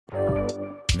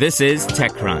This is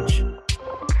TechCrunch.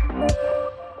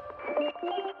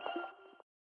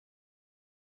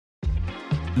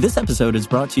 This episode is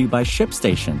brought to you by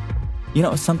ShipStation. You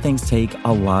know, some things take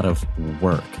a lot of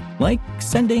work, like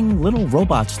sending little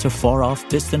robots to far-off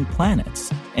distant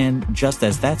planets. And just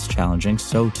as that's challenging,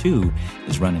 so too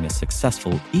is running a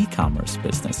successful e-commerce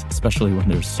business, especially when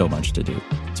there's so much to do.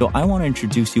 So I want to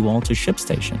introduce you all to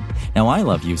ShipStation. Now, I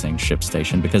love using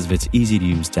ShipStation because of its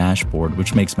easy-to-use dashboard,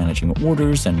 which makes managing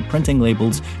orders and printing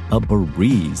labels a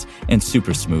breeze and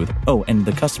super smooth. Oh, and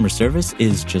the customer service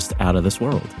is just out of this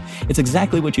world. It's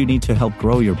exactly what you need to help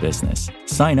grow your business.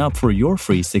 Sign up for your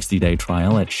free 60-day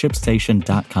trial at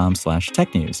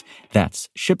shipstation.com/technews. That's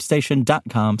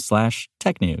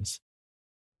shipstation.com/technews.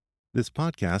 This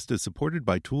podcast is supported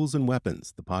by Tools and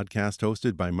Weapons, the podcast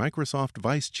hosted by Microsoft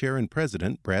Vice Chair and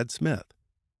President Brad Smith.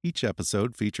 Each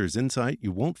episode features insight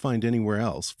you won't find anywhere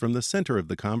else from the center of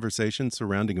the conversation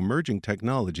surrounding emerging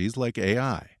technologies like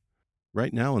AI.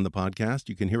 Right now in the podcast,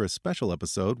 you can hear a special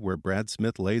episode where Brad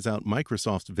Smith lays out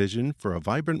Microsoft's vision for a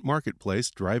vibrant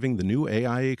marketplace driving the new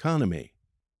AI economy.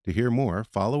 To hear more,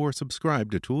 follow or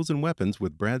subscribe to Tools and Weapons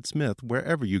with Brad Smith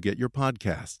wherever you get your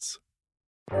podcasts.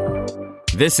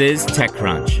 This is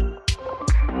TechCrunch.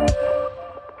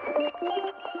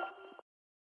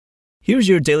 Here's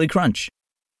your Daily Crunch.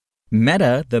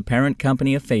 Meta, the parent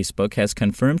company of Facebook, has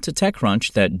confirmed to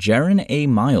TechCrunch that Jaron A.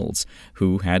 Miles,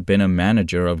 who had been a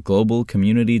manager of global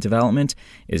community development,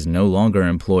 is no longer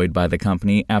employed by the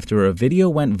company after a video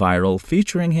went viral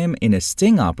featuring him in a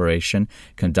sting operation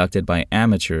conducted by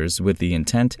amateurs with the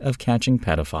intent of catching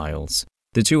pedophiles.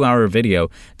 The 2-hour video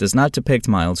does not depict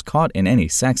Miles caught in any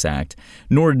sex act,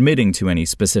 nor admitting to any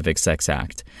specific sex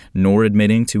act, nor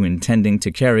admitting to intending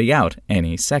to carry out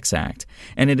any sex act,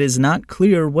 and it is not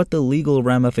clear what the legal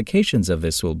ramifications of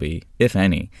this will be, if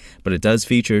any, but it does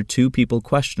feature 2 people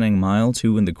questioning Miles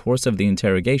who, in the course of the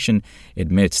interrogation,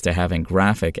 admits to having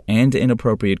graphic and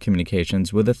inappropriate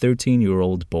communications with a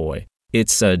 13-year-old boy.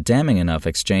 It's a damning enough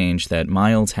exchange that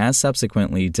Miles has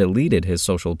subsequently deleted his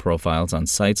social profiles on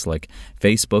sites like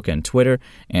Facebook and Twitter,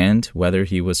 and whether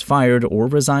he was fired or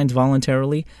resigned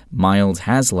voluntarily, Miles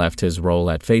has left his role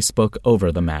at Facebook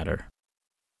over the matter.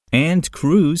 And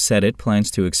Cruise said it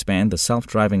plans to expand the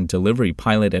self-driving delivery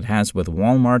pilot it has with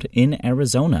Walmart in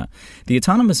Arizona. The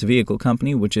autonomous vehicle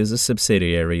company, which is a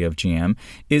subsidiary of GM,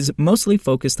 is mostly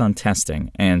focused on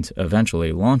testing and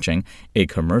eventually launching a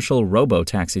commercial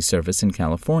robo-taxi service in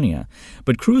California.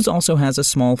 But Cruise also has a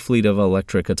small fleet of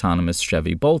electric autonomous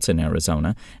Chevy Bolts in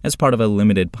Arizona as part of a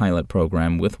limited pilot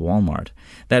program with Walmart.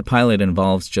 That pilot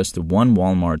involves just one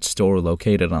Walmart store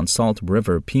located on Salt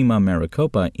River, Pima,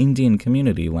 Maricopa Indian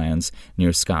Community lands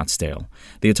near Scottsdale.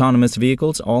 The autonomous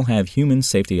vehicles all have human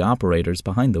safety operators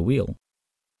behind the wheel.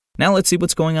 Now let's see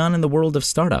what's going on in the world of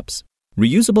startups.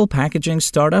 Reusable packaging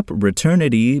startup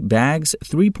Returnity bags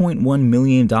 $3.1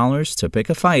 million to pick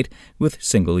a fight with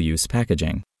single-use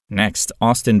packaging. Next,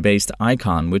 Austin-based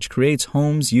Icon, which creates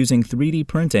homes using 3D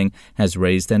printing, has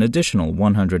raised an additional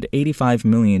 $185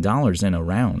 million in a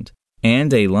round.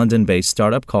 And a London-based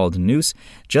startup called Noose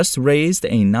just raised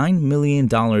a $9 million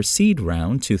seed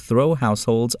round to throw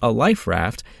households a life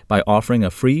raft by offering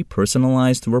a free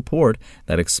personalized report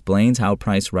that explains how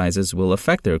price rises will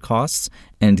affect their costs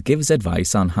and gives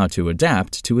advice on how to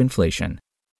adapt to inflation.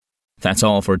 That's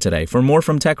all for today. For more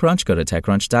from TechCrunch, go to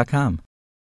TechCrunch.com.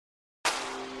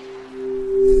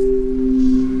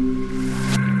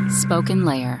 Spoken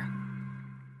Layer.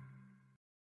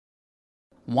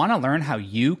 Want to learn how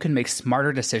you can make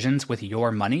smarter decisions with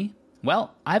your money?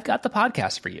 Well, I've got the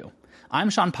podcast for you. I'm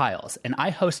Sean Piles, and I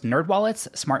host NerdWallet's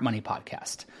Smart Money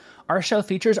Podcast. Our show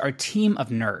features our team of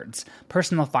nerds,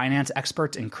 personal finance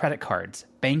experts in credit cards,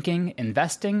 banking,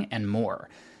 investing, and more.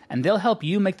 And they'll help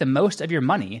you make the most of your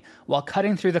money while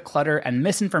cutting through the clutter and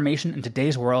misinformation in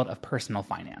today's world of personal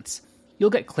finance. You'll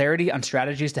get clarity on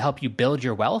strategies to help you build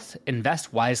your wealth,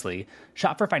 invest wisely,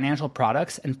 shop for financial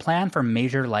products, and plan for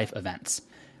major life events.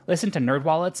 Listen to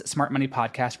NerdWallet's Smart Money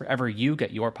Podcast wherever you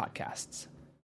get your podcasts.